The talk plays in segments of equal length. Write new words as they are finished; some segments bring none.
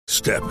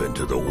Step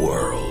into the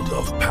world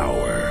of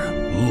power,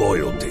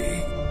 loyalty,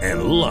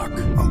 and luck.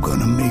 I'm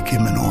gonna make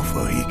him an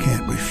offer he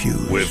can't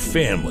refuse. With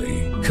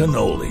family,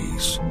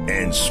 cannolis,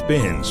 and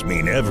spins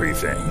mean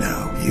everything.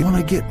 Now, you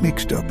wanna get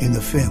mixed up in the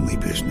family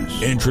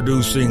business.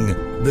 Introducing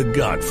The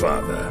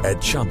Godfather at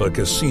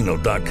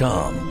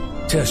ChumbaCasino.com.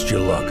 Test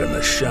your luck in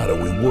the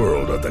shadowy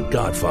world of The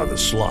Godfather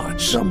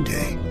slot.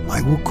 Someday,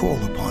 I will call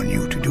upon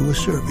you to do a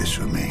service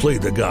for me. Play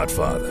The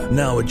Godfather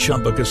now at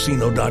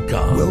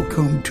ChumbaCasino.com.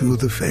 Welcome to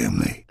the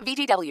family.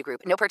 VGW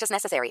Group. No purchase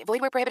necessary. Void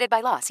where prohibited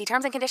by law. See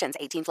terms and conditions.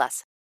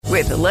 18+.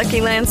 With the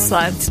Lucky Land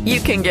Slots, you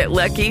can get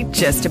lucky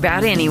just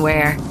about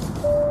anywhere.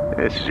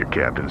 This is your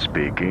captain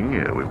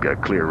speaking. We've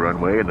got clear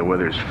runway and the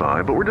weather's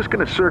fine, but we're just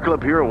going to circle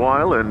up here a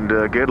while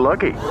and get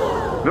lucky.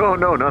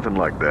 No, nothing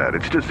like that.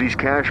 It's just these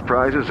cash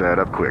prizes add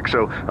up quick.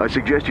 So I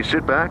suggest you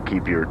sit back,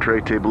 keep your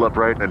tray table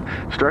upright, and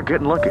start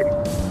getting lucky.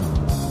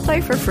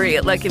 Play for free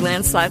at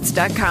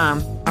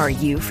LuckyLandSlots.com. Are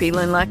you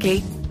feeling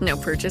lucky? No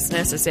purchase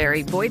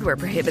necessary. Void where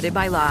prohibited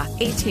by law.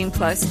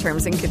 18+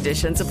 terms and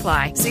conditions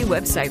apply. See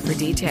website for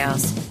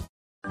details.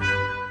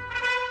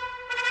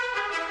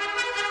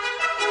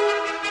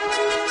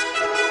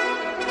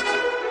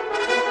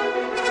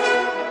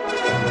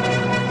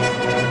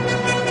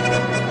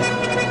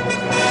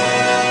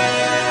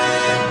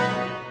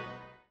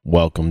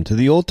 Welcome to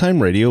the Old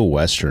Time Radio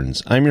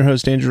Westerns. I'm your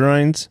host, Andrew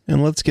Rhynes,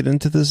 and let's get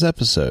into this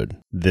episode.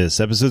 This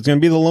episode is going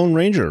to be The Lone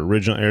Ranger.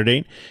 Original air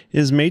date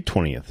is May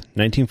 20th,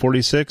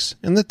 1946,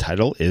 and the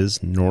title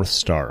is North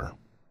Star.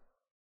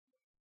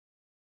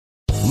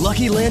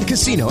 Lucky Land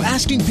Casino,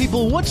 asking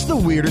people, what's the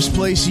weirdest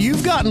place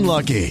you've gotten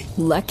lucky?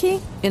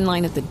 Lucky? In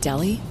line at the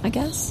deli, I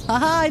guess?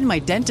 Aha, in my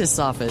dentist's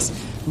office.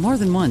 More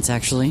than once,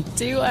 actually.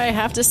 Do I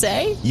have to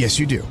say? Yes,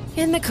 you do.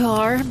 In the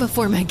car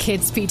before my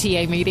kids'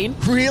 PTA meeting.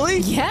 Really?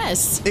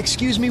 Yes.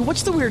 Excuse me,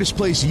 what's the weirdest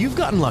place you've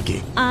gotten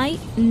lucky? I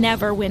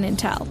never win and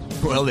tell.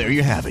 Well, there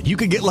you have it. You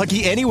can get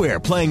lucky anywhere,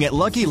 playing at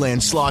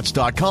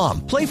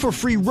LuckyLandSlots.com. Play for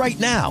free right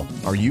now.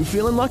 Are you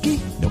feeling lucky?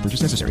 No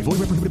purchase necessary. Void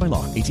where prohibited by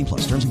law.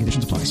 18+. Terms and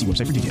conditions apply. See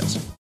website for details.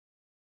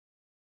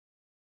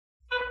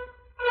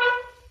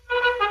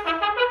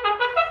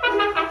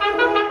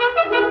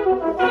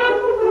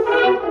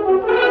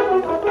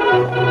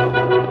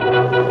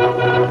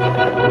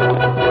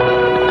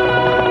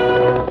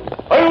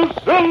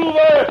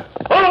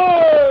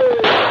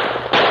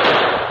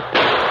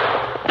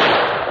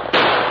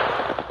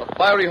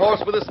 Fiery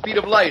horse with the speed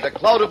of light, a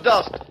cloud of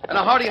dust, and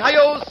a hearty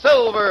hi-yo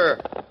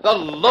Silver, the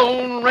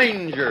Lone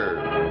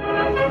Ranger.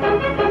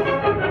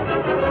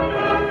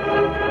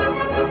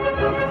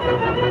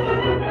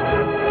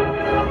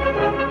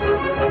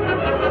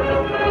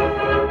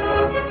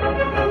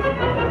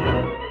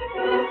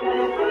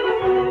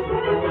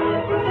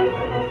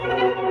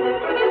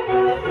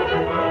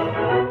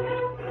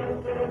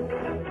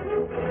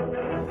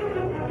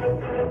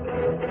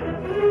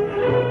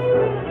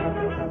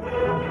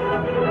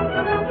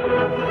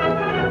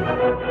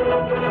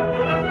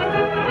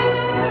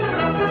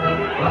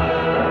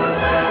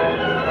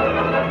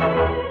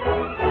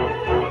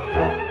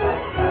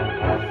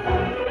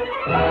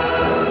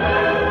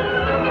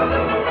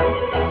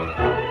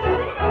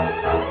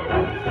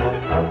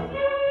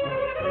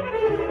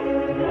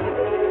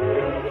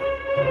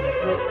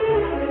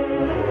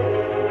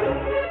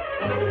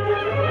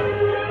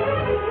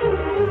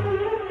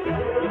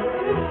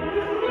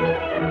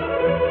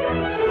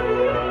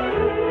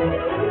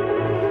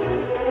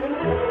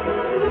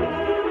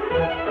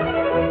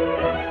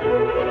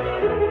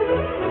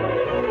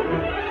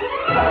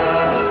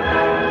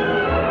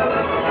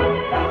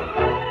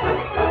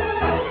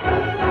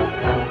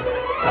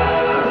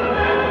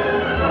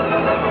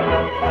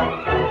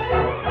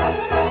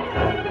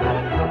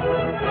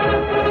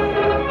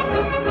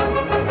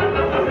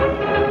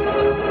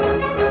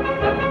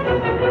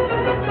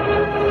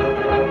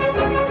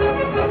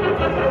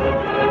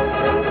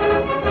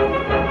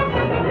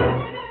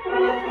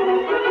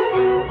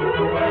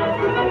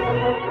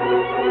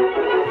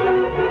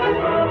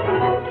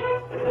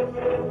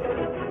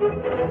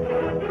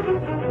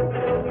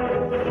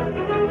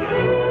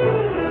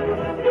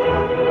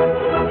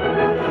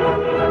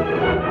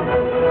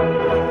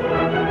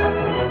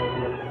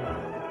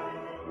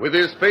 With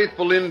his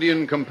faithful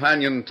Indian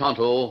companion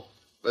Tonto,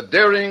 the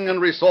daring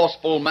and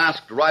resourceful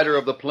masked rider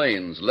of the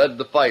plains led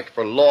the fight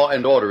for law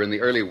and order in the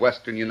early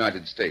western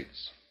United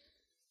States.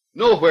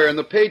 Nowhere in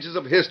the pages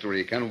of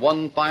history can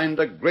one find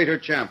a greater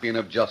champion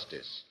of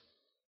justice.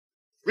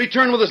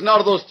 Return with us now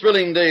to those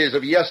thrilling days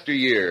of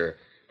yesteryear.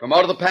 From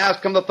out of the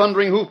past come the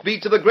thundering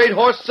hoofbeats of the great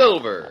horse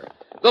Silver.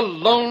 The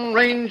Lone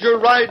Ranger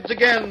rides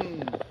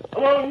again.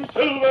 Come on,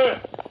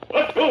 Silver!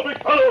 Let's go,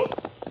 big fellow!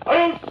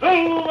 I'm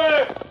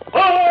Silver!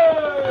 Hi!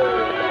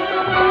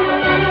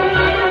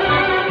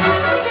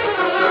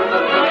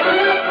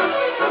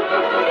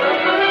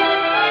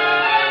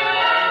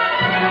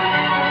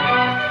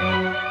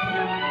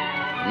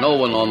 No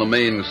one on the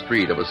main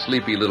street of a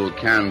sleepy little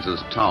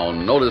Kansas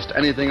town noticed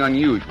anything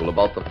unusual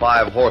about the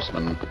five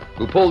horsemen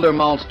who pulled their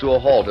mounts to a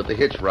halt at the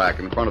hitch rack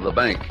in front of the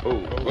bank.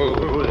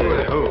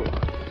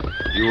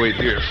 You wait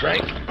here,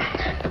 Frank.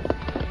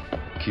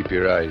 Keep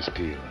your eyes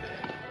peeled.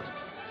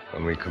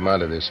 When we come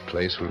out of this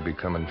place, we'll be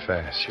coming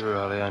fast. Sure,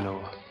 Ollie, I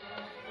know.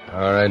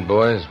 All right,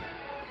 boys.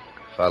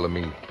 Follow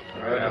me.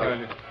 All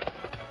right.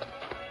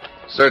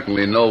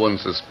 Certainly no one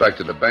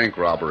suspected a bank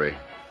robbery.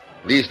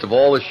 Least of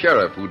all the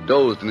sheriff, who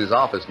dozed in his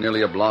office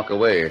nearly a block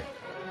away,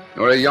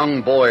 nor a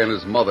young boy and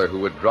his mother who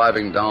were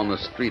driving down the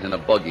street in a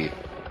buggy.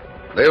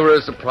 They were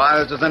as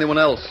surprised as anyone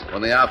else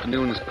when the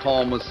afternoon's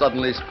calm was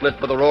suddenly split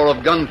by the roar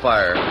of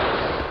gunfire.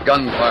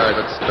 Gunfire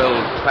that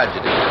spelled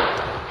tragedy.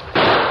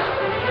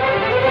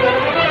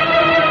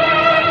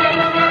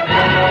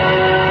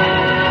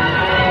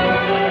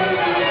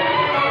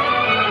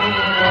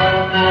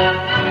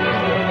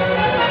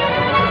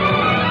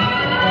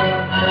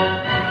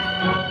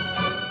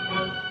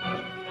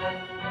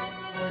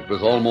 It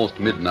was almost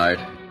midnight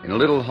in a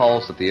little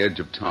house at the edge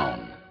of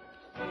town.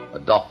 A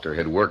doctor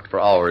had worked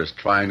for hours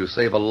trying to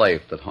save a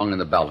life that hung in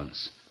the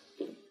balance.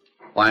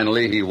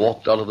 Finally, he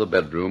walked out of the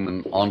bedroom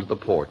and onto the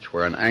porch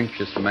where an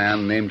anxious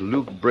man named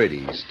Luke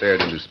Brady stared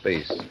into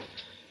space.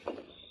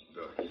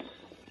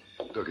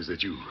 Doc, is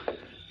that you?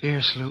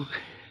 Yes, Luke.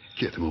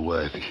 Get my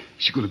wife.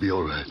 She's going to be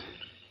all right.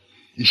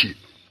 Is she?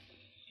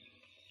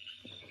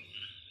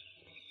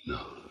 No.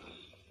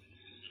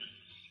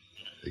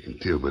 I can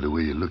tell by the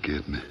way you look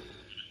at me.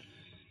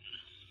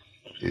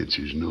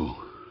 Answer's no.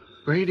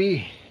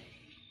 Brady,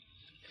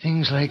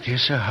 things like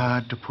this are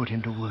hard to put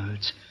into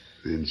words.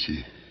 Then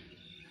she...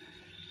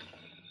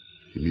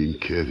 You mean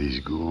Kathy's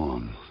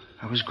gone?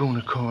 I was going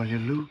to call you,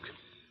 Luke.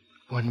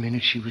 1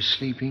 minute she was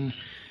sleeping,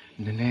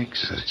 and the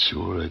next... That's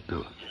all right,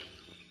 though.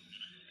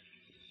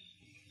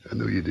 I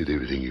know you did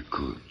everything you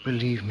could.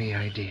 Believe me,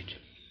 I did.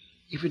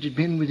 If it had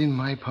been within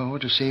my power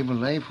to save a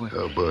life, well...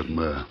 How about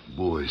my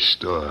boy,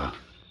 Star?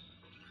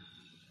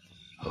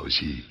 How's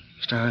he?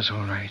 Star's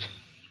all right.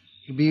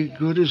 He'll be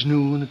good as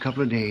new in a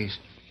couple of days.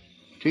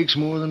 Takes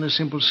more than a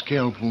simple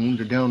scalp wound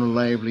to down a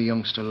lively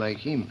youngster like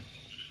him.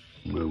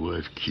 My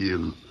wife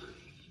killed.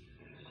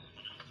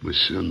 My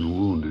son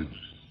wounded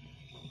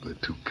by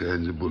 2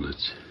 kinds of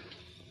bullets.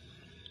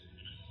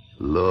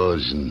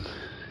 Laws and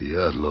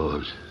the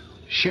outlaws.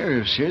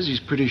 Sheriff says he's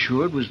pretty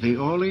sure it was the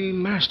Ollie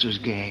Masters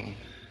gang.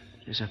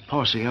 There's a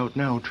posse out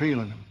now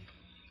trailing him.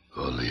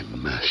 Ollie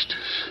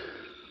Masters.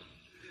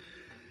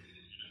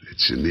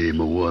 It's the name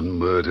of one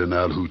murdering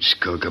out hoot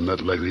skunk I'm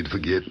not likely to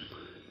forget.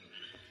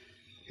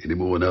 Any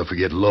more than I'll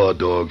forget law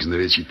dogs and their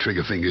itchy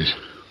trigger fingers.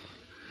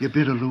 You're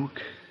bitter,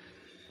 Luke.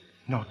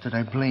 Not that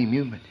I blame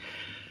you, but...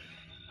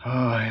 Oh,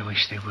 I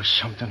wish there was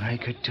something I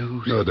could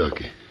do. No,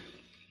 Ducky.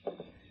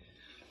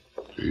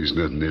 There's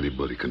nothing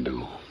anybody can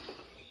do.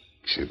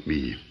 Except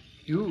me.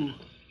 You?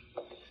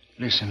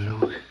 Listen,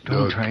 Luke.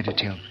 Don't try to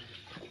tell me.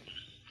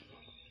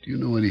 Do you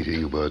know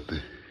anything about the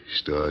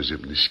stars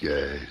up in the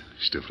sky?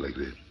 Stuff like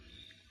that?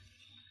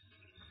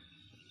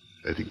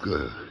 I think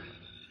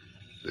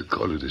they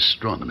call it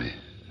astronomy.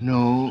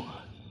 No.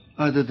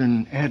 Other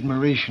than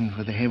admiration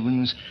for the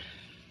heavens,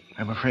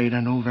 I'm afraid I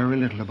know very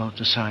little about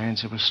the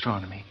science of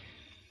astronomy.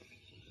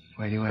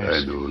 Why do you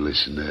ask? I know.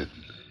 Listen, that.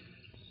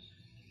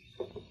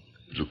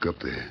 Look up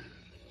there.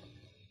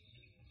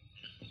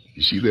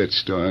 You see that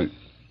star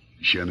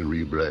shining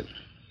real bright?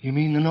 You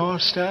mean the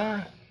North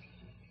Star?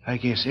 I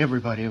guess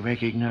everybody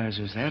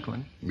recognizes that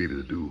one. Maybe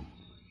they do.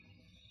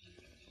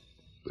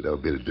 But I'll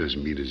bet it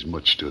doesn't mean as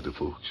much to other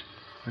folks.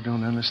 I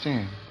don't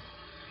understand.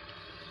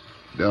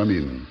 Down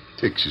in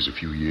Texas a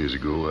few years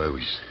ago, I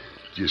was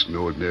just an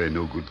ordinary,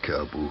 no-good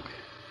cowboy.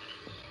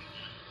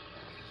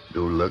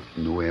 No luck,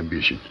 no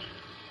ambition.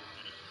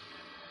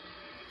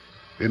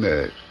 Then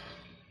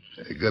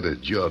I got a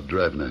job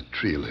driving a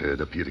trail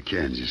herd up here to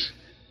Kansas.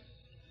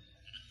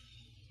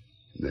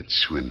 And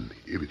that's when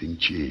everything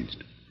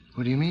changed.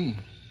 What do you mean?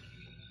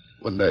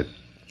 One night,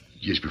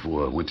 just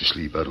before I went to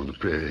sleep out on the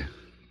prairie,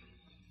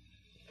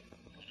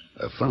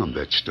 I found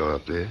that star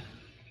up there.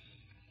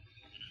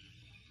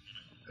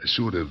 I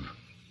sort of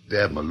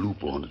dabbed my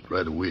loop on it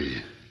right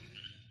away.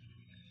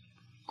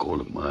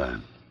 Call it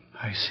mine.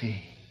 I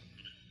see.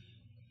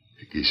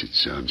 I guess it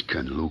sounds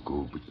kind of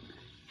loco, but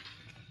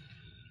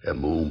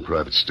having my own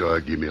private star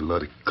gave me a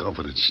lot of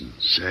confidence and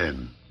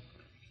sand.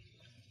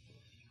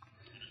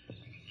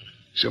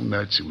 Some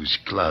nights it was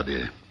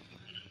cloudy.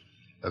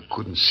 I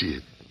couldn't see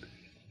it.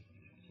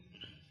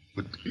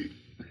 But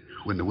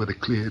when the weather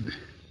cleared,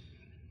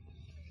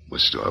 my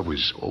star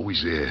was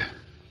always there.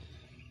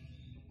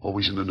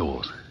 Always in the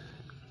north.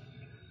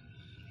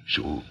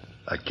 So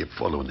I kept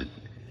following it.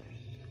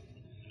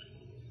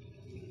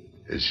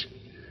 As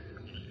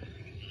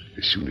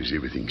soon as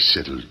everything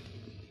settled,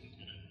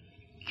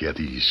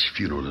 Kathy's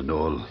funeral and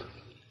all,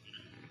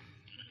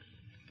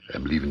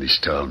 I'm leaving this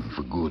town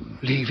for good.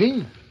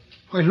 Leaving?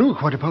 Why,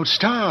 Luke, what about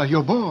Star,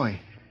 your boy?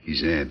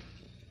 His aunt,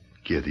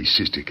 Kathy's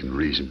sister, can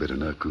raise him better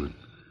than I could.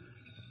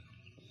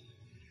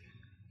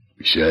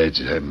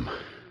 Besides, I'm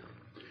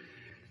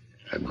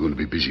going to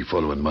be busy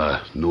following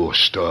my North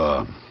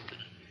Star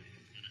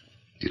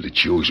till it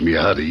shows me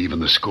how to even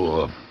the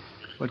score.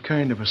 What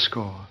kind of a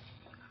score?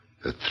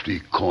 A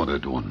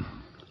 3-cornered one.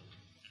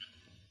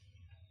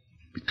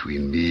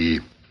 Between me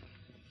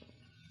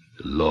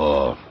The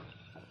law.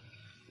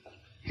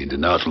 And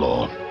an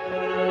outlaw.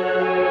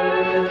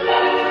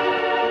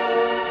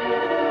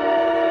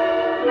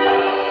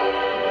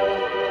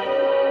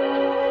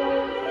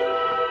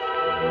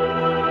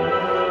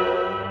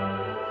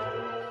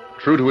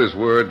 True to his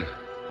word,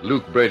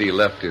 Luke Brady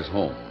left his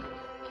home,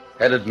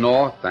 headed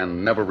north,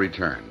 and never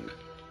returned.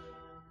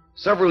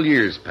 Several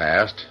years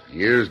passed,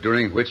 years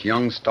during which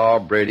young Star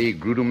Brady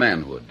grew to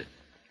manhood.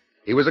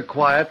 He was a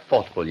quiet,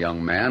 thoughtful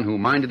young man who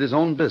minded his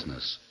own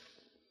business.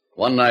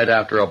 One night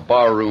after a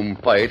barroom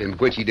fight in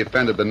which he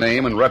defended the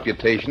name and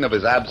reputation of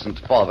his absent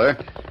father,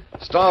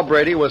 Star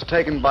Brady was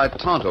taken by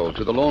Tonto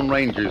to the Lone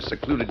Ranger's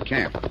secluded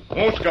camp.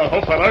 Oh, Scout,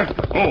 oh, fella.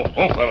 Oh,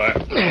 fella.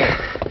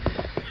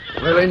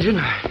 Well, Injun,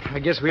 I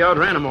guess we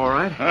outran him all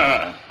right.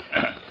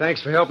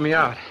 Thanks for helping me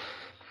out.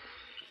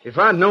 If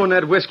I'd known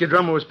that whiskey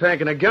drummer was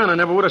packing a gun, I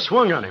never would have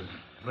swung on him.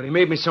 But he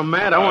made me so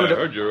mad, I wanted to... I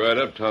heard you right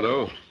up,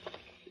 Tonto.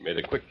 You made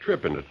a quick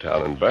trip into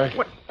town and back.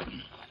 What?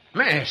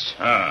 Mass.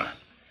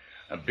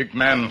 A big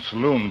man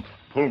saloon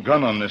pulled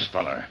gun on this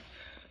feller.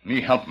 Me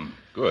help him.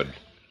 Good.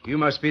 You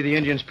must be the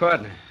Indian's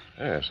partner.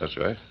 Yes, that's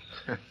right.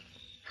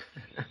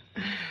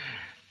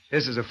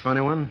 This is a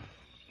funny one.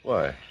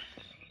 Why?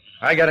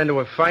 I got into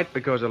a fight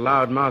because a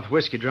loudmouth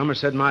whiskey drummer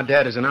said my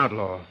dad is an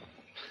outlaw.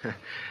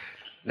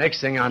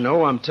 Next thing I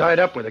know, I'm tied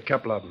up with a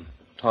couple of them.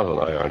 Tonto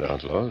and I aren't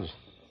outlaws.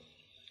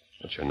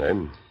 What's your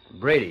name?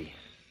 Brady.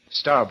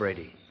 Star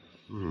Brady.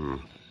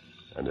 And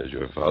is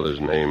your father's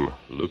name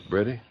Luke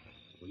Brady?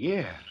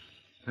 Yeah.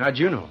 How'd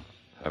you know?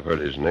 I've heard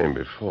his name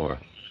before.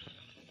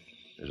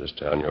 Is this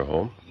town your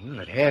home? Well,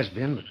 it has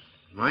been, but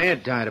my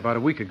aunt died about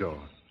a week ago.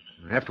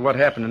 After what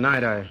happened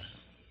tonight, I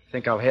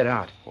think I'll head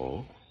out.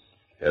 Oh?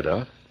 Head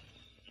out?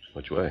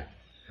 Which way?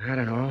 I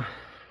don't know.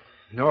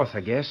 North, I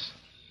guess.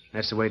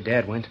 That's the way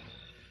Dad went.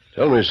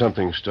 Tell me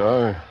something,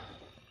 Star.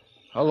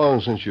 How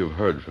long since you've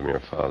heard from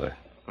your father?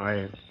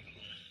 Well,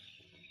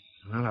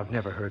 I've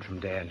never heard from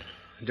Dad.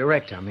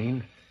 Direct, I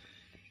mean.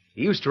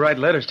 He used to write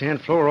letters to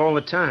Aunt Flora all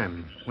the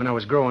time when I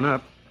was growing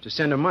up to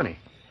send her money.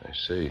 I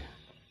see.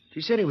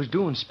 She said he was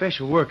doing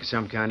special work of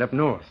some kind up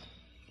north.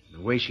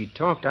 The way she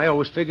talked, I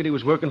always figured he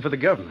was working for the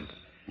government.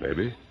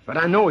 Maybe. But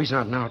I know he's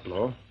not an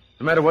outlaw.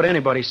 No matter what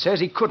anybody says,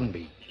 he couldn't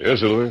be. Here,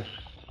 Silver.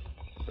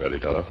 Ready,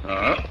 Tonto?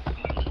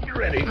 You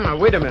ready? Now,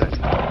 wait a minute.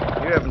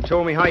 You haven't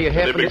told me how you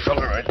happened The big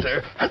fella right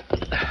there.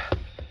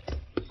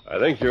 I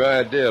think your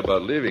idea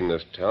about leaving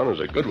this town is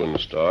a good one,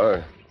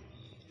 Star.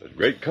 There's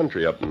great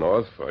country up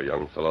north for a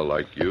young fellow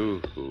like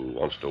you who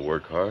wants to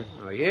work hard.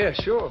 Oh, yeah,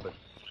 sure, but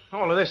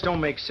all of this don't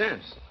make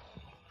sense.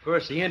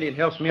 First, the Indian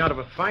helps me out of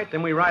a fight,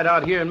 then we ride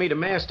out here and meet a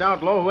masked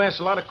outlaw who asks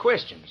a lot of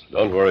questions.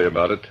 Don't worry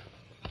about it.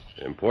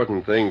 The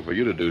important thing for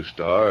you to do,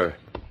 Star,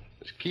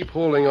 is keep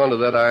holding on to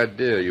that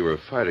idea you were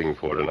fighting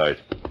for tonight.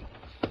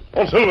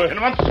 On, Silver.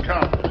 In once,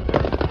 Scout.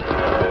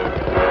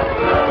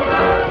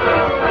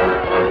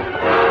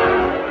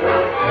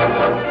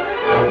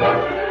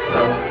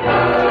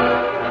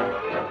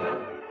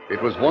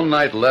 It was one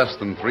night less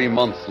than 3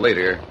 months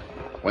later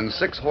when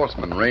 6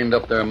 horsemen reined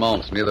up their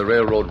mounts near the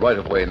railroad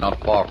right-of-way not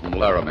far from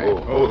Laramie.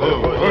 Well,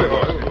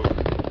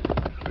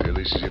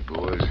 this is it,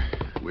 boys.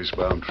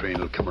 Westbound train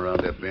will come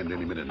around that bend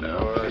any minute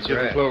now. That's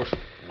getting close.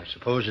 I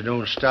suppose it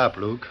don't stop,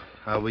 Luke.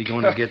 How are we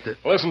going to get the...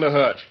 Listen to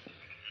Hutch.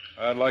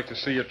 I'd like to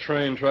see a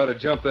train try to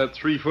jump that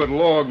 3-foot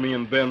log me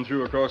and Ben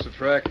threw across the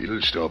track.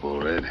 It'll stop,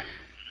 all right.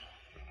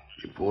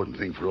 The important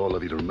thing for all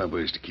of you to remember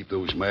is to keep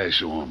those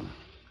masks on.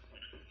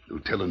 No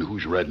telling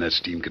who's riding that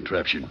steam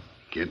contraption.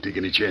 Can't take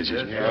any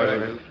chances.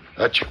 Yeah.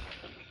 Hutch,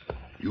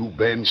 you,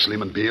 Ben,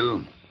 Slim, and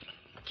Bill,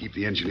 keep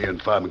the engineer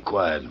and fireman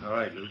quiet. All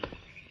right, Luke.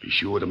 Be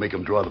sure to make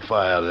them draw the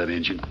fire out of that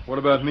engine. What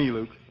about me,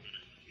 Luke?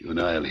 You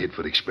and I'll hit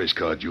for the express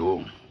car,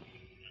 Joe.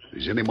 If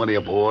there's any money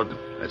aboard,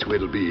 that's where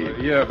it'll be.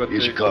 Yeah, but...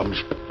 Here she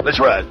comes. Let's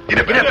ride. Get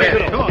up,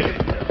 Ben. Come on.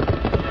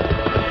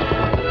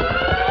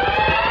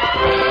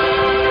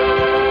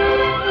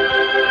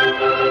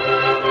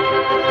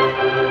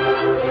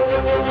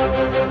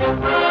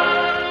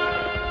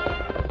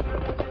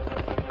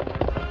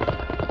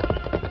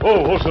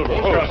 Oh, Silver.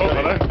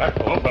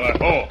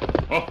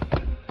 Oh.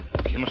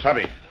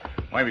 Kimasabi,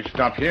 why we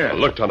stop here?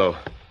 Look, Tonto.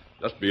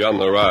 Just beyond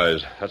the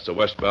rise. That's the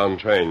westbound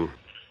train.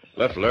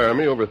 Left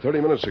Laramie over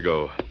 30 minutes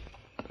ago.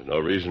 There's no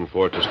reason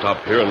for it to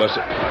stop here unless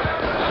it...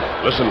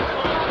 Listen,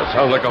 that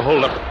sounds like a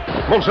holdup.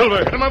 Come on,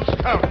 Silver. Hit him up,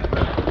 Scout.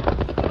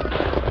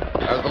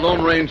 As the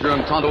Lone Ranger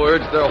and Tonto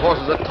urged their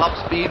horses at top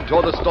speed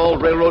toward the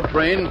stalled railroad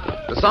train,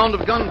 the sound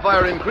of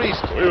gunfire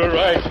increased. We were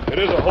right. It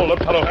is a holdup,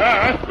 Tonto.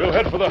 We'll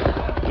head for the...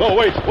 No,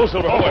 wait. Whoa,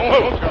 Silver. Oh,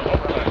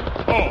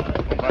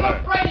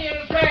 Brady and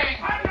his gang.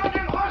 I know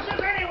them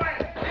horses anyway.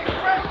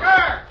 Express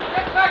car.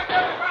 Get back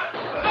there.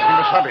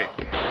 Kimasabi,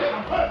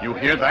 you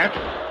hear that?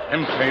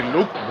 Him say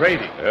Luke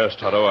Brady. Yes,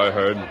 Tonto, I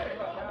heard.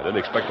 I didn't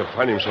expect to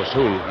find him so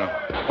soon.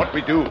 What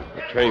we do?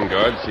 The train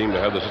guards seem to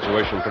have the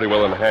situation pretty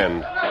well in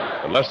hand.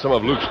 Unless some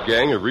of Luke's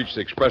gang have reached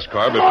the express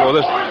car before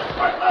this...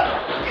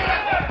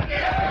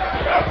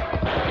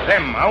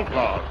 Them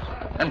outlaws.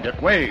 And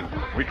get waved.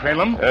 We trail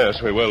them?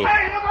 Yes, we will.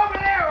 Hey, look over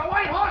there. A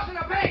white horse and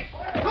a pig.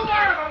 2 more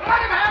of them. Let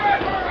him have it.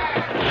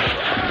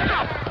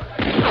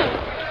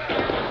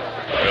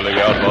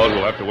 the outlaws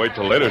will have to wait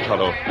till later,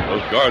 Tonto.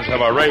 Those guards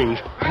have our range.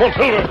 Come on,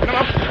 Silver. Come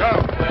up.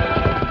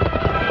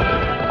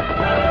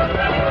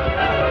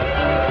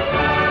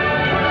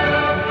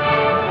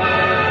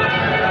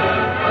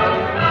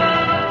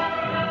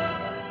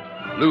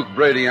 Luke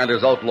Brady and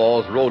his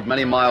outlaws rode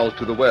many miles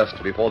to the west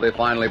before they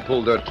finally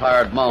pulled their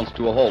tired mounts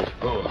to a halt.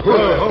 Oh,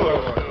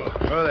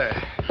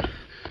 there.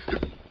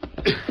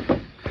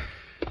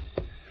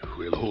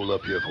 We'll hold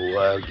up here for a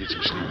while, get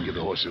some sleep, and give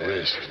the horse a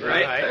rest.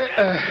 Right.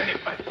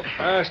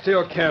 I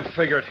still can't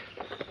figure it.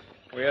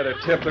 We had a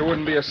tip there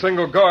wouldn't be a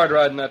single guard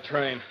riding that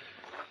train.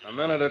 The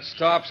minute it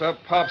stops, up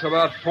pops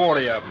about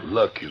 40 of them.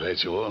 Lucky,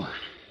 that's all.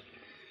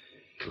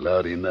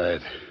 Cloudy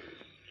night.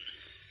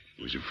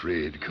 Was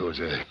afraid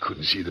because I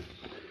couldn't see the...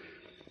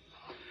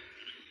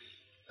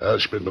 I'll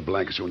spread my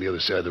blankets on the other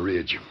side of the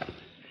ridge.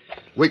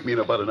 Wake me in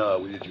about an hour,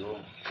 will you, Joe?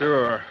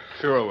 Sure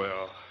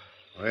will.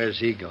 Where's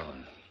he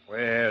going?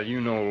 Well, you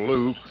know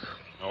Luke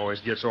always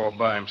gets off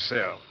by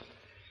himself.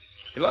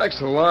 He likes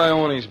to lie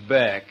on his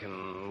back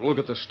and look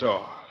at the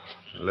stars.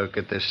 Look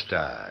at the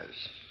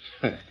stars.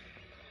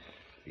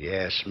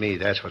 Yes, me,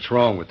 that's what's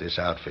wrong with this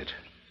outfit.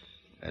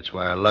 That's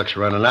why our luck's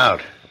running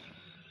out.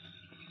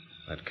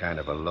 What kind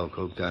of a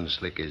local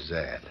gunslick is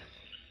that?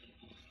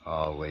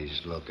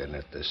 Always looking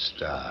at the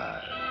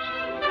stars.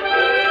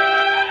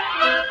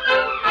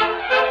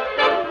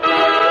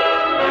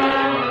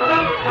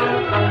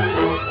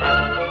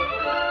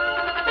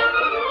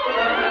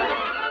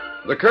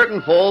 The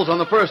curtain falls on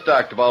the first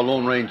act of our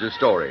Lone Ranger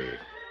story.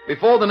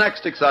 Before the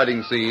next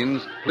exciting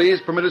scenes, please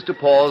permit us to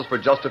pause for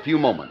just a few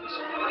moments.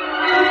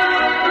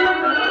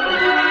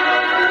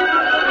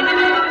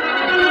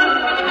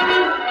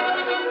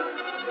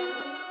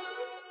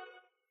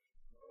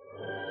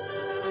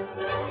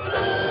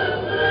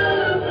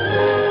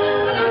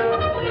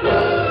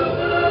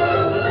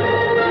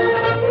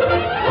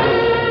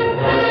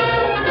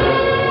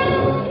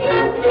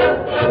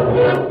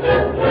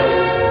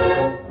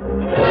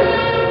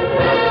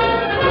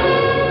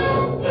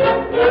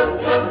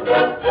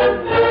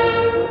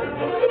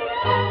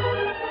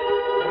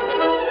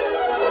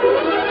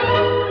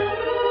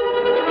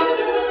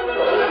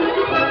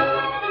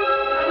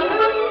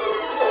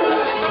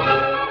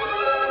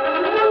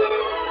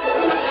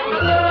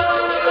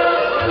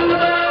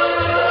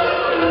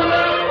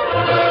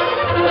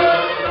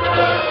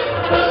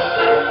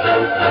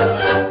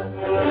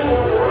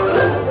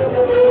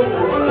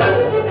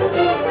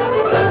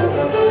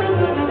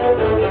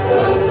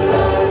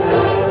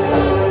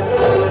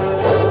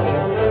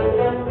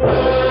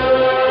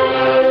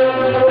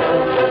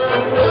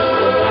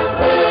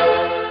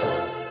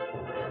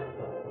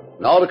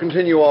 Now to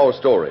continue our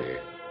story.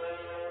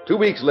 2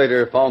 weeks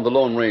later found the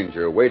Lone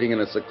Ranger waiting in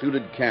a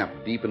secluded camp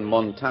deep in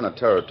Montana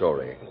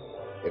territory.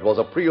 It was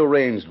a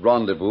prearranged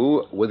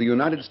rendezvous with the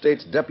United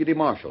States Deputy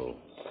Marshal.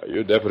 Are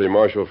you Deputy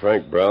Marshal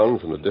Frank Brown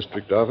from the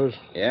district office?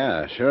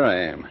 Yeah, sure I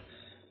am.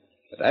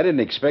 But I didn't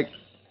expect...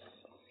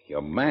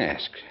 You're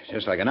masked,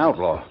 just like an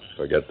outlaw.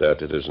 Forget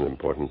that. It isn't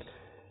important.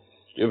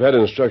 You've had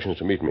instructions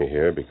to meet me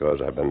here because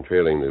I've been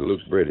trailing the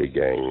Luke Brady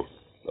gang.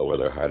 Know where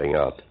they're hiding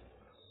out.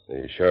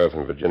 The sheriff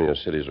in Virginia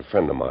City is a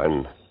friend of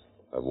mine.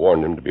 I've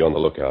warned him to be on the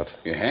lookout.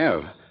 You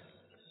have?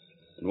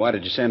 And why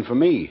did you send for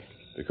me?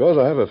 Because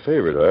I have a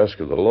favor to ask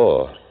of the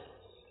law.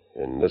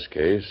 In this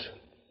case,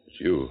 it's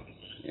you.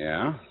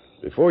 Yeah?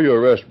 Before you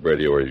arrest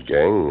Brady or his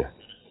gang,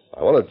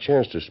 I want a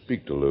chance to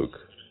speak to Luke.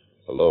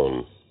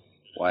 Alone.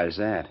 Why is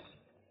that?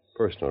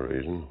 Personal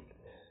reason.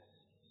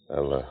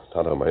 Well,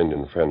 Tonto, my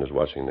Indian friend, is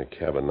watching the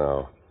cabin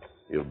now.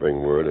 He'll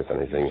bring word if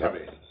anything...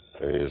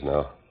 There he is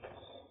now.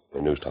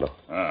 The news, Tonto.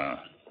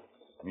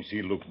 We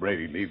see Luke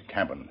Brady leave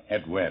cabin,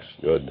 head west.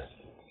 Good.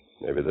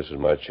 Maybe this is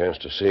my chance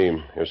to see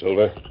him. Here,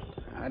 Silver.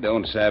 I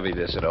don't savvy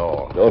this at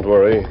all. Don't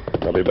worry.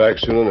 I'll be back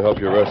soon and help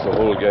you arrest the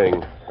whole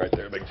gang. Right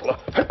there, big fella.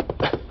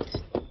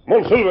 Come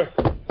on, Silver.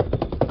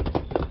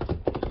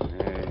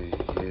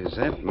 Is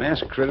that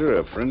masked critter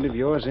a friend of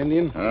yours,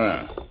 Indian?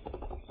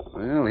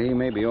 Well, he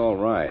may be all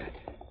right.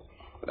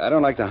 But I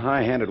don't like the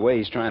high-handed way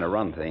he's trying to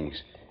run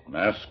things.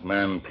 Masked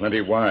man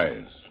plenty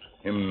wise.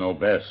 Him know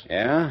best.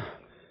 Yeah?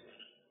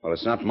 Well,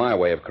 it's not my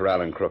way of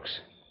corralling crooks.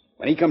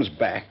 When he comes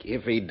back,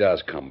 if he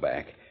does come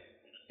back,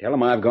 tell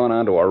him I've gone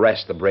on to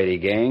arrest the Brady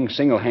gang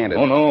single-handed.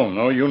 Oh,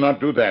 no, you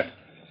not do that.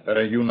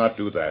 Better you not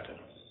do that.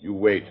 You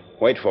wait.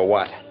 Wait for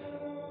what?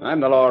 I'm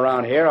the law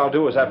around here. I'll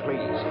do as I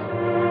please.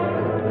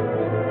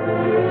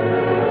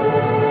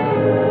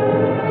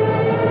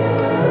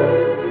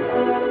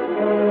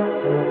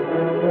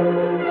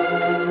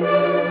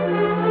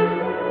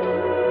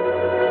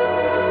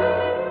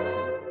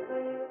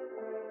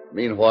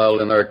 Meanwhile,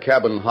 in their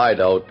cabin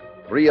hideout,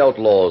 3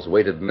 outlaws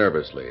waited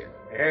nervously.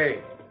 Hey,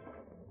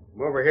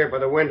 I'm over here by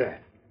the window.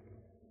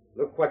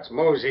 Look what's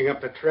moseying up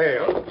the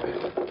trail.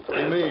 What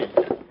do you mean?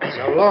 It's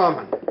a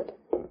lawman.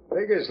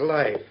 Big as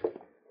life.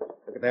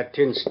 Look at that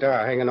tin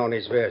star hanging on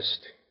his vest.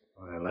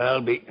 Well,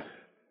 I'll be...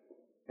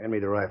 Hand me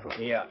the rifle.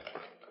 Yeah.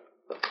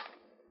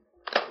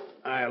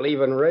 I'll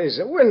even raise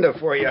the window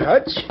for you,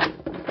 Hutch.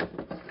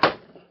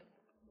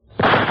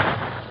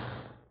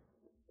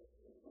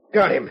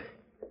 Got him.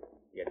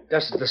 You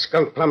dusted the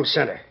skunk plumb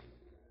center.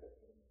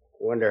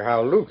 Wonder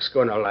how Luke's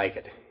gonna like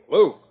it.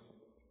 Luke,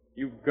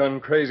 you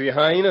gun-crazy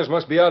hyenas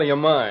must be out of your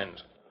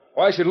minds.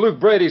 Why should Luke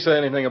Brady say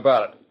anything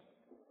about it?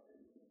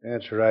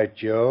 That's right,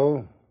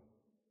 Joe.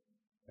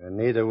 And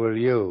neither will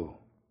you.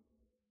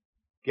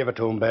 Give it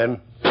to him, Ben.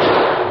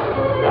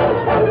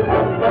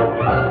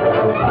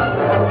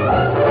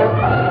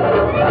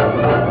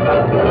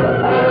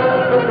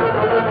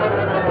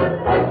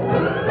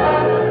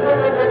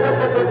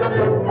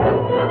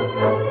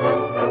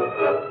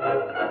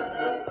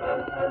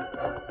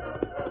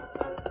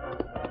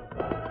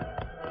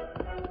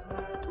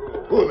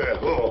 Oh, there.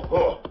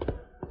 Oh.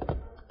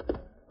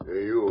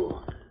 Hey, you.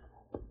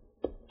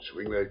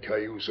 Swing that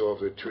cayuse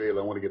off the trail.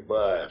 I want to get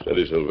by.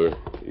 Steady, Silver.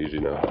 Easy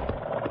now.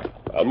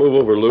 I'll move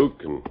over,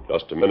 Luke, in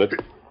just a minute.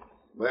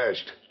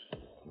 Masked,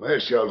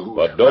 y'all who...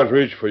 But don't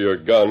reach for your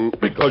gun,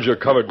 because you're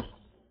covered.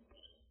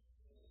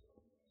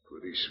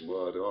 Pretty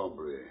smart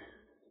hombre.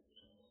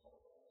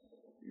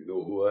 You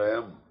know who I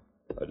am?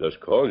 I just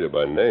called you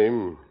by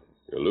name.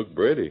 You're Luke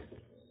Brady.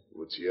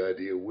 What's the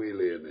idea of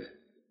waylaying me?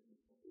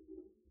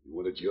 You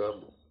want a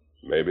job?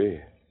 Maybe.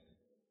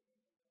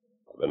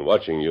 I've been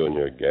watching you and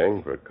your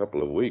gang for a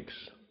couple of weeks.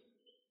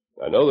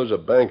 I know there's a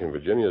bank in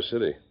Virginia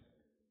City.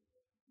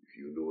 If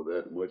you know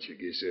that much, I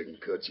guess I can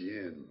cut you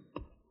in.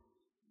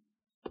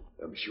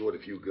 I'm short a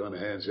few gun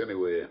hands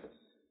anyway.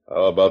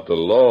 How about the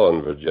law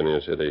in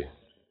Virginia City?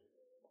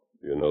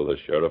 Do you know the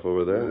sheriff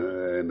over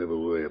there? I never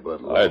worry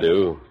about law. I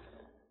do.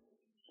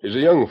 He's a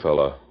young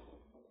fella.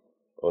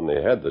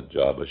 Only had the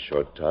job a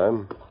short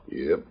time.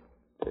 Yep.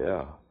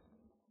 Yeah.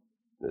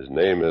 His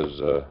name is,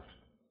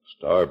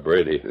 Star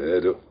Brady. I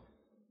don't...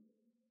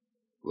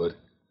 What?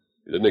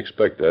 You didn't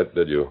expect that,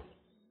 did you?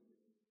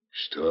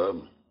 Star?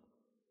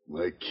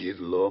 My kid,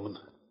 lawman?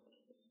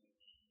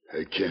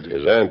 I can't...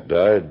 His aunt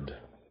died,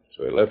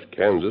 so he left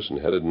Kansas and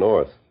headed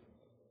north.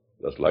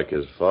 Just like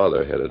his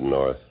father headed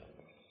north.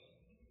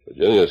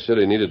 Virginia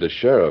City needed a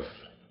sheriff,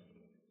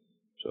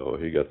 so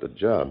he got the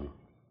job.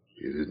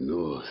 Headed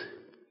north.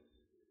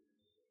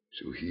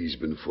 So he's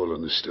been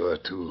following the Star,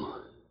 too.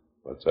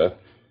 What's that?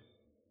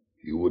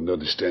 You wouldn't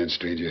understand,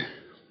 stranger.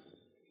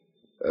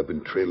 I've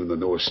been trailing the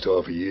North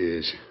Star for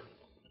years.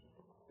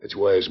 That's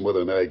why his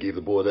mother and I gave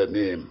the boy that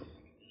name.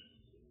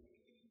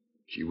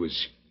 She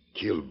was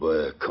killed by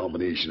a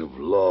combination of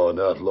law and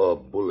outlaw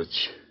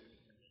bullets.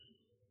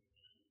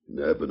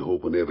 And I've been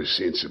hoping ever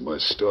since that my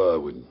Star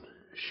would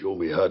show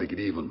me how to get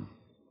even.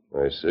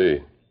 I see.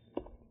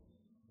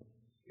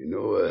 You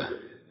know,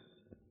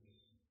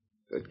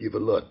 I'd give a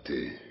lot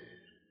to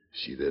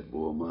see that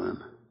boy of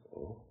mine.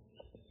 Oh?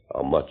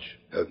 How much?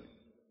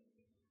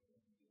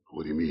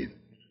 What do you mean?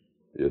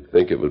 Do you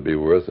think it would be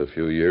worth a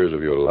few years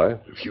of your life?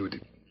 A few...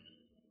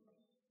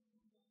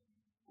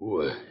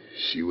 Oh, I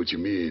see what you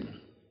mean.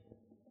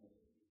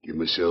 Give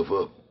myself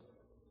up.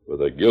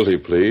 With a guilty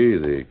plea,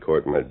 the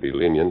court might be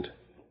lenient.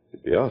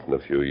 You'd be out in a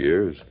few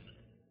years.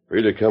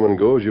 Free to come and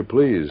go as you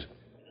please.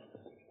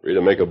 Free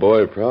to make a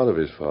boy proud of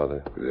his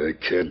father. But I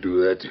can't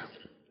do that.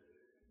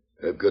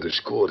 I've got a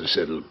score to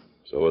settle.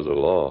 So is the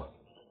law.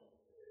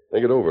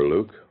 Think it over,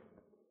 Luke.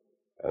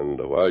 And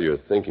while you're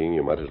thinking,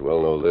 you might as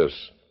well know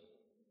this.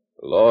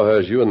 The law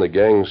has you and the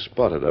gang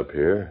spotted up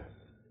here.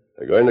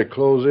 They're going to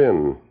close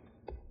in.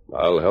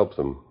 I'll help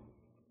them.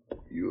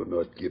 You're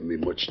not giving me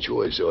much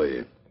choice, are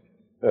you?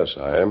 Yes,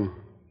 I am.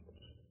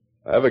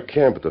 I have a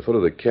camp at the foot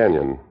of the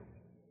canyon.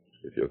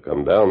 If you'll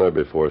come down there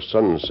before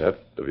sunset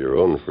of your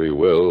own free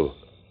will,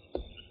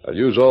 I'll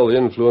use all the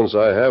influence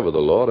I have with the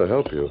law to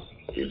help you.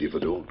 And if I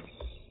don't?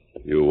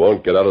 You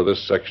won't get out of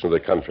this section of the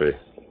country.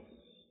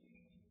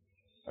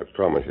 I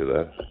promise you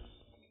that.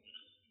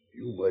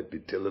 You might be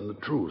telling the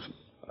truth.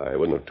 I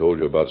wouldn't have told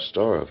you about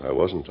Star if I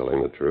wasn't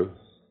telling the truth.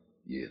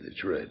 Yeah,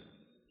 that's right.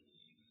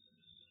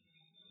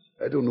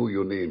 I don't know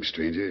your name,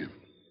 stranger.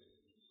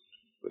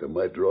 But I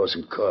might draw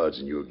some cards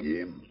in your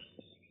game.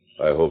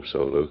 I hope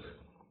so, Luke.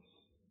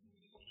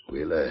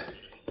 Well,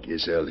 I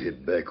guess I'll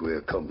head back where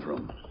I come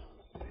from.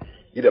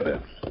 Get up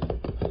there.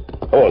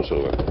 Come on,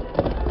 Silver.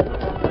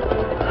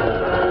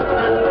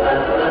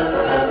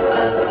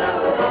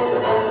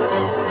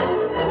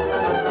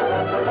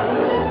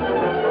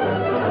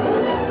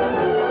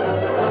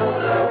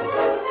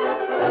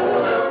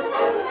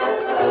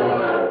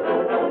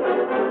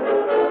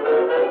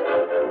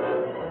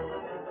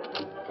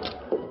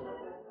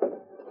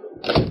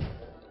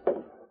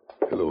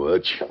 Hello,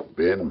 Hutch.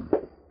 Ben,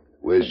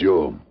 where's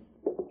Joe?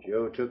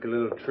 Joe took a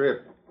little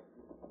trip.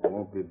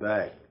 Won't be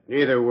back.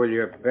 Neither will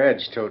your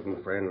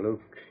badge-toting friend,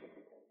 Luke.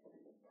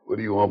 What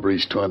are you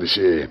hombres trying to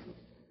say?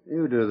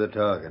 You do the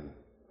talking.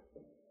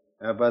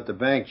 How about the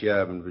bank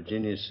job in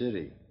Virginia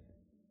City?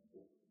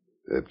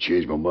 I've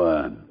changed my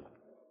mind.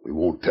 We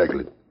won't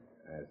tackle it.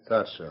 I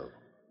thought so.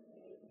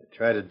 They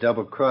tried to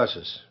double-cross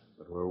us,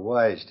 but we're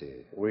wise to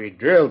it. We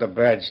drilled the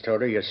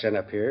badge-toter you sent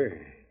up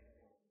here.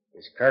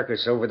 His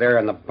carcass over there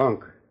in the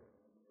bunk,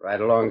 right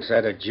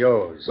alongside of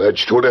Joe's.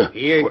 Badge-toter?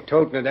 He ain't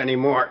toting it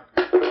anymore.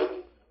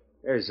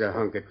 There's a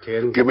hunk of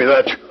tin. Give me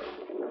that.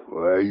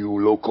 Why, you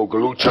loco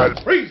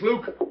galoot. Freeze,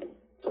 Luke!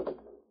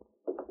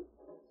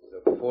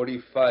 The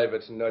 45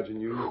 that's nudging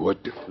you.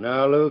 What the...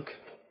 Now, Luke,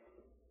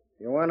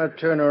 you want to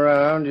turn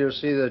around, you'll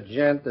see the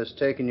gent that's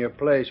taking your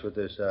place with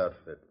this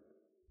outfit.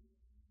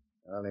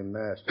 Ollie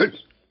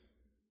Masters.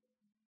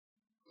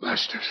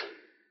 Masters.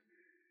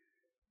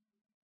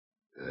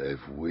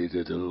 I've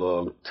waited a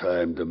long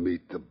time to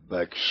meet the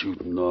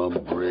back-shooting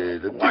hombre.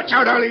 Watch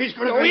out, Ollie. He's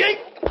going to... he ain't.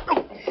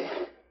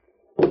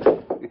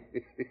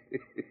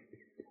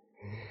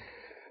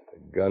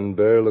 A gun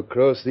barrel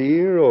across the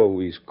ear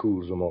always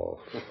cools them off.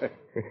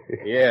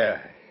 Yeah.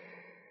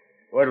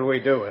 What'll we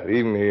do with him?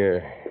 Leave him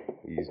here.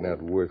 He's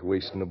not worth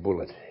wasting a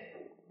bullet.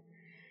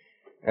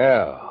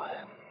 Now,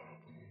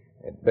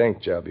 that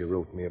bank job you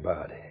wrote me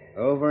about.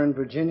 Over in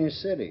Virginia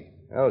City.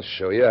 I'll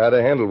show you how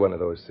to handle one of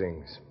those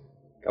things.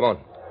 Come on.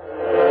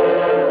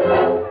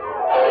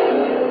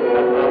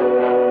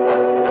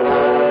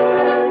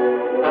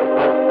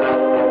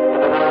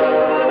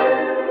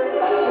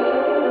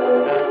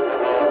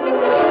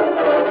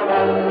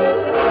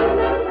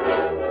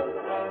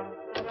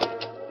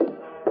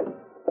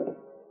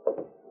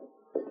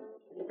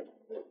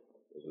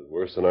 This is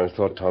worse than I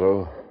thought,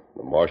 Tonto.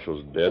 The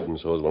marshal's dead, and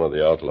so is one of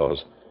the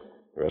outlaws.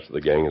 The rest of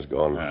the gang is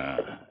gone.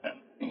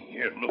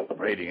 Here, look,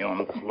 Brady, on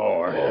the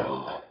floor.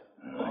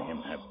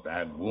 Him have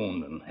bad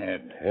wound in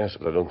head. Yes,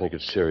 but I don't think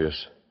it's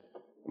serious.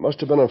 It must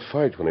have been a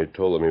fight when he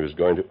told them he was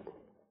going to...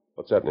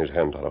 What's that in his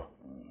hand, Tonto?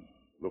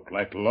 Look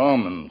like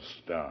lawman's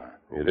star.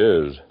 It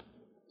is.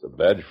 It's a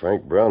badge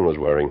Frank Brown was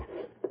wearing.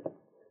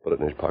 Put it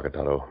in his pocket,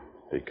 Tonto.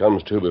 If he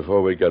comes to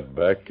before we get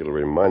back, it'll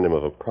remind him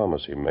of a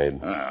promise he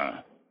made.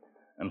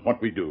 And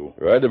what we do?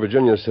 Ride to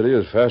Virginia City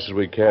as fast as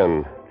we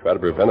can. Try to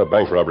prevent a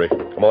bank robbery.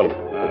 Come on.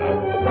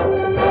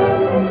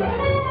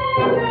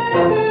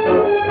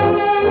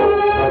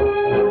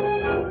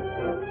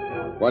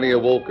 When he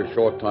awoke a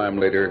short time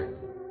later,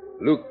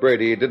 Luke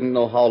Brady didn't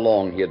know how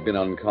long he had been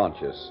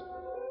unconscious.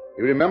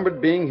 He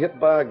remembered being hit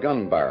by a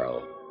gun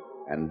barrel,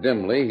 and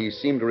dimly he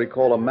seemed to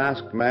recall a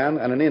masked man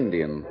and an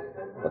Indian.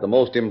 But the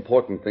most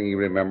important thing he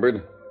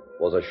remembered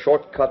was a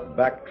shortcut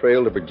back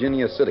trail to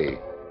Virginia City.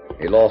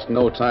 He lost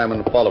no time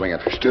in following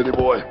it. Steady,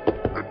 boy.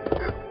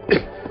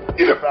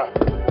 Get up now.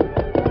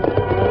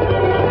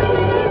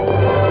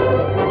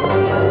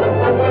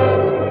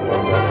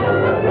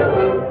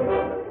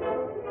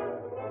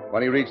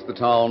 When he reached the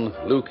town,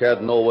 Luke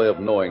had no way of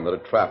knowing that a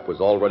trap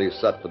was already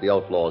set for the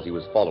outlaws he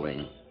was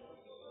following.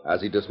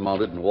 As he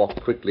dismounted and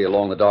walked quickly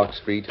along the dark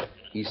street,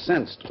 he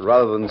sensed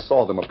rather than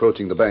saw them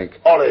approaching the bank.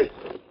 Ollie,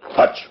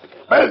 Hutch,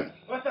 men!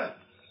 What the?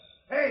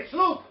 Hey,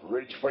 Sloop!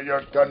 Reach for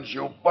your guns,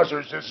 you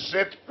buzzers. This is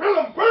it. Drill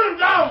him! Burn him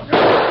down!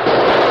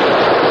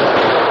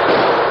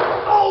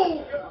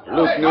 Oh!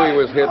 Luke knew he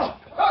was hit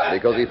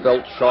because he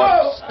felt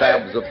sharp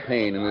stabs of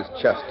pain in his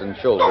chest and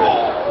shoulder.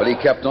 But he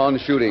kept on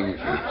shooting,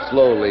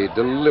 slowly,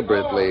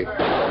 deliberately,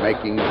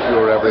 making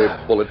sure every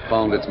bullet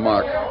found its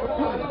mark.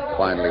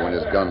 Finally, when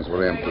his guns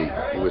were empty,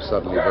 he was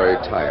suddenly very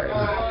tired,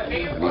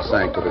 and he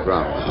sank to the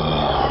ground.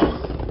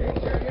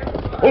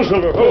 Hold,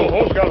 Silver,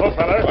 hold, Scout,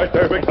 fella. Right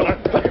there, big fella.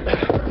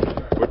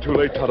 We're too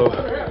late, Tonto.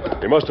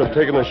 He must have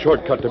taken a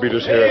shortcut to beat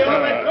us here.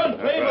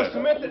 Gunplay must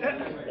have meant that...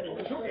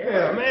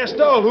 Yeah, a masked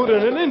owl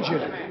hooted an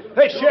Indian.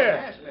 Hey,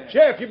 Sheriff.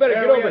 Sheriff, you better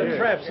get over here.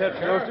 Trap set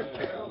for those...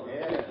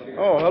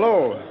 Oh,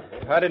 hello.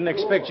 I didn't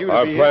expect you to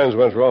Our be plans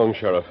went wrong,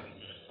 Sheriff.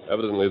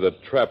 Evidently, the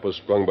trap was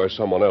sprung by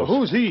someone else.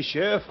 Who's he,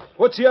 Sheriff?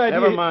 What's the idea?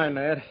 Never mind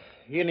that.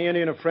 He and the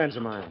Indian are friends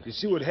of mine. You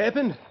see what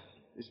happened?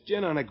 This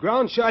gent on the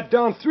ground shot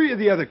down 3 of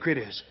the other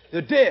critters.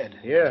 They're dead.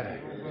 Yeah.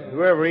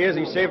 Whoever he is,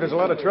 he saved us a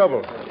lot of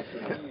trouble.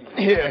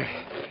 Here,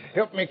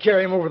 help me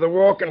carry him over the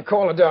walk and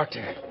call a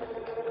doctor.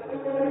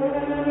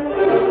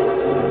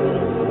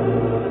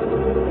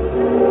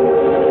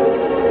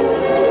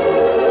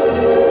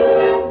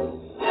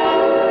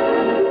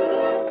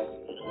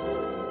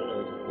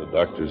 The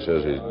doctor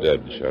says he's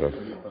dead, Sheriff.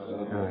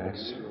 Oh,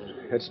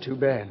 that's too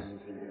bad.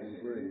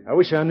 I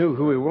wish I knew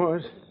who he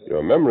was.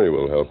 Your memory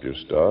will help you,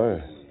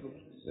 Star.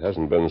 It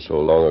hasn't been so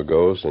long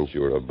ago since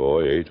you were a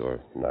boy, 8 or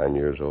 9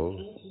 years old.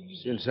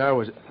 Since I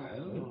was...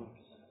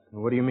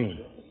 What do you mean?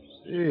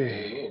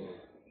 Hey,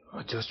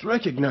 I just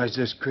recognized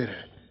this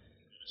critter.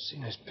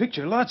 Seen his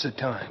picture lots of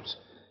times.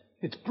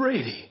 It's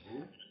Brady.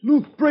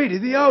 Luke Brady,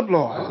 the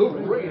outlaw.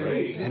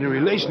 Any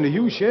relation to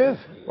you, Sheriff?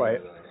 Why,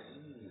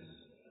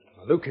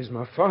 Luke is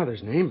my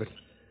father's name, but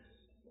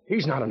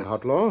he's not an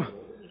outlaw.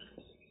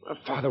 My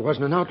father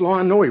wasn't an outlaw.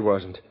 I know he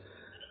wasn't.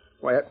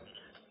 Why,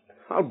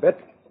 I'll bet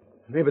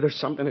maybe there's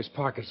something in his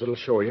pockets that'll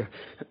show you.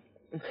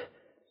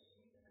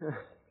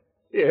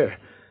 Here,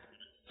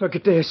 look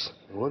at this.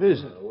 What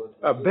is it?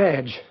 A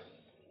badge.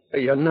 A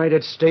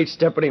United States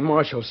Deputy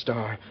Marshal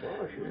star.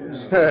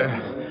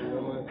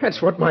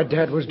 That's what my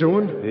dad was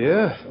doing.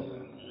 Yeah?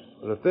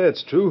 Well, if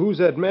that's true, who's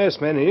that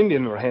masked man and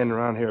Indian were handing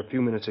around here a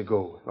few minutes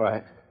ago?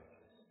 Why,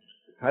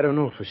 I don't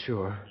know for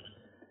sure.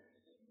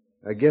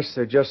 I guess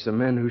they're just the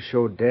men who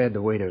showed Dad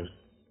the way to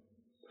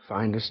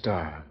find a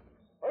star.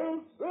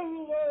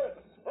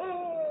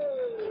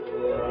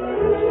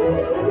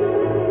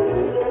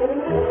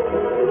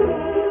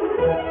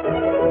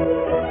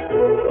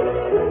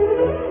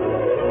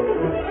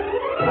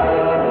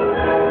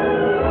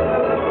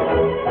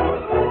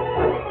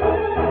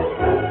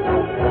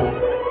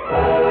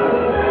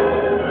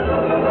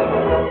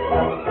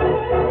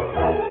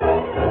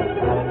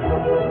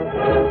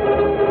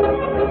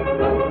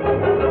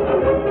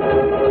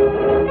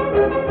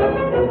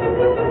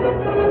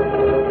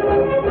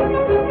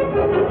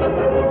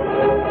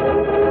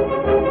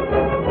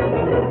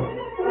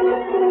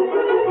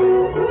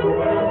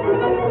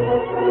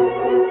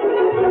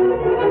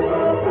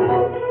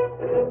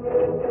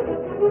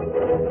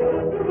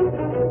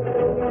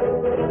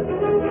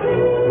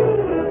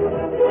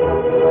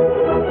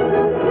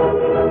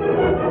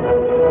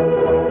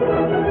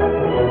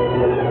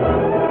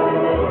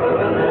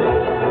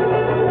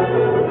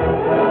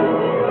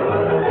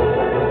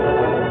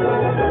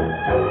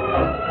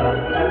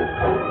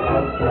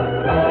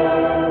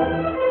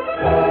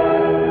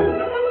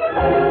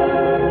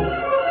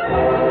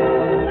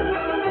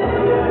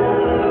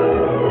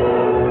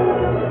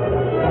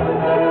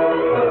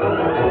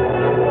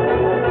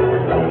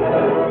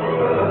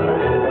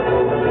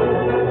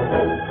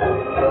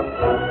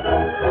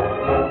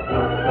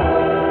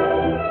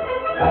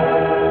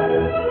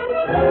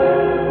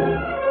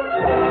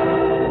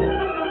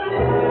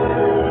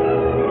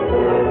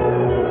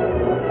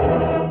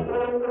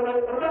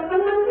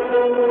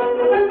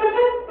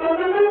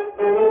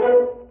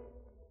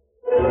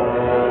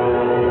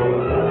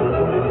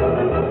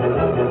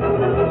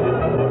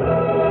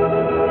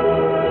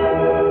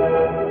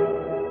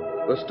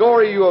 The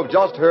story you have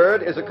just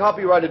heard is a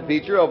copyrighted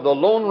feature of the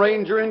Lone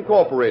Ranger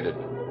Incorporated.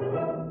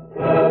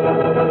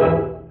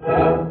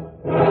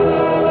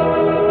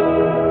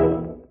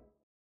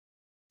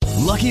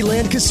 Lucky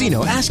Land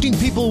Casino, asking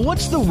people,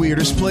 what's the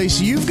weirdest place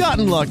you've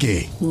gotten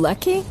lucky?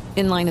 Lucky?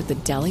 In line at the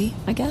deli,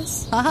 I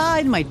guess? Aha,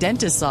 in my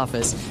dentist's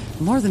office.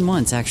 More than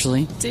once,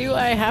 actually. Do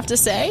I have to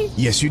say?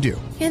 Yes, you do.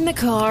 In the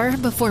car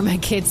before my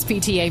kids'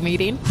 PTA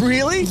meeting.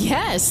 Really?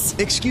 Yes.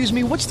 Excuse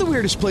me, what's the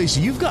weirdest place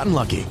you've gotten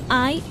lucky?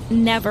 I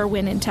never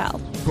win and tell.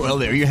 Well,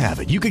 there you have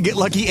it. You can get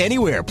lucky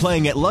anywhere,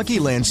 playing at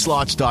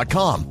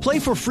LuckyLandSlots.com. Play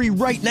for free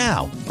right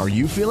now. Are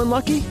you feeling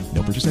lucky?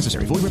 No purchase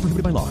necessary. Void where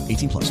prohibited by law.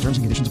 18 plus. Terms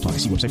and conditions apply.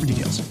 See website for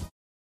details.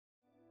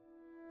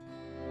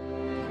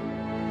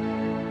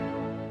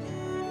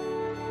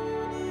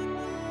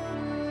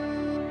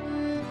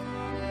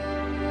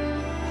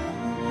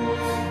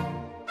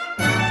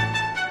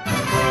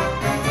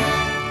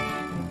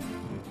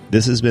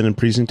 This has been a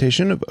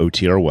presentation of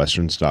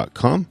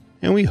OTRWesterns.com,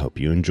 and we hope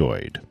you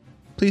enjoyed.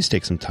 Please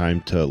take some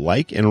time to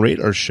like and rate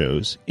our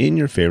shows in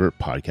your favorite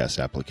podcast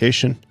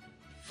application.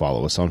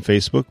 Follow us on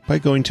Facebook by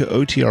going to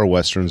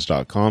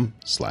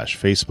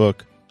OTRWesterns.com/Facebook.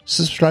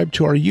 Subscribe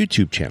to our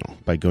YouTube channel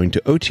by going to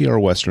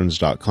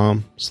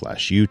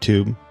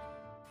OTRWesterns.com/YouTube.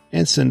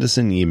 And send us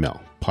an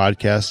email,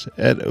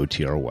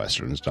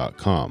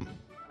 podcast@OTRWesterns.com.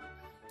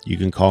 You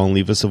can call and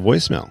leave us a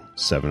voicemail,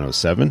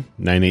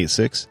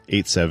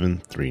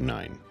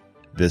 707-986-8739.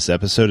 This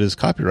episode is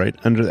copyright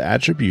under the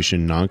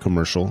Attribution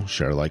Non-Commercial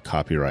Share-alike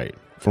copyright.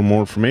 For more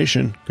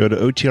information, go to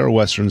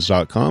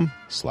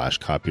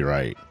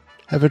OTRWesterns.com/copyright.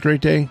 Have a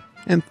great day,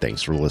 and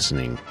thanks for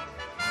listening.